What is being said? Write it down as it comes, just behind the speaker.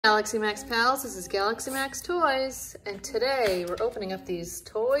Galaxy Max pals, this is Galaxy Max Toys, and today we're opening up these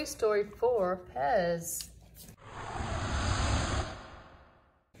Toy Story 4 Pez.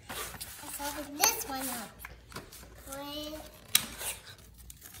 Let's open this one up.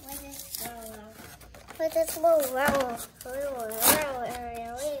 With this roll. With this little roll.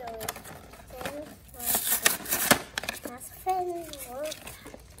 That's fun.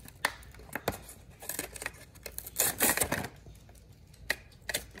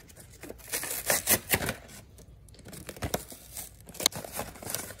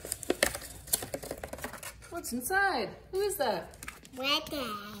 What's inside? Who is that? Woody.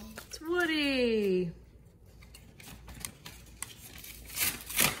 It's Woody.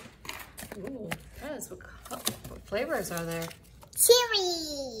 Ooh, Pez, what flavors are there?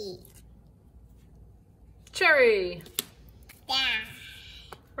 Cherry. Cherry. Da.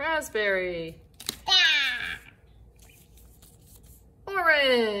 Raspberry. Da.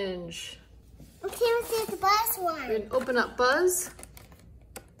 Orange. Okay, let's do the buzz We're one. gonna open up Buzz.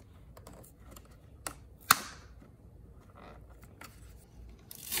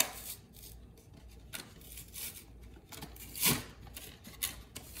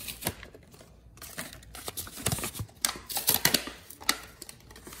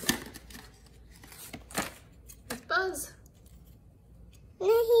 Buzz.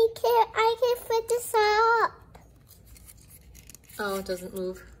 I can fit this up. Oh, it doesn't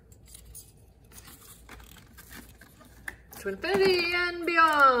move. To infinity and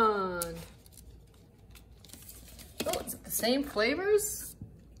beyond. Oh, is it the same flavors?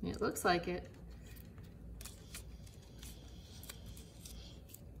 Yeah, it looks like it.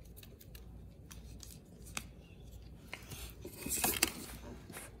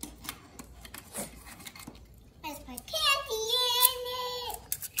 Let's put candy in it.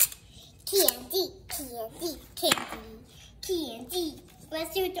 Candy.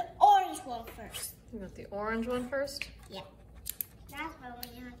 Let's do the orange one first. You got the orange one first? Yeah. That's what we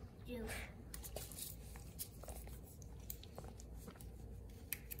have to do.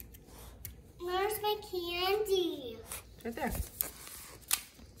 Where's my candy? It's right there.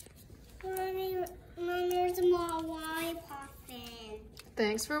 There's a small lollipop in.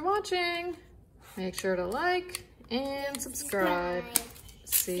 Thanks for watching. Make sure to like and subscribe.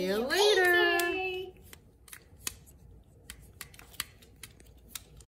 See you later.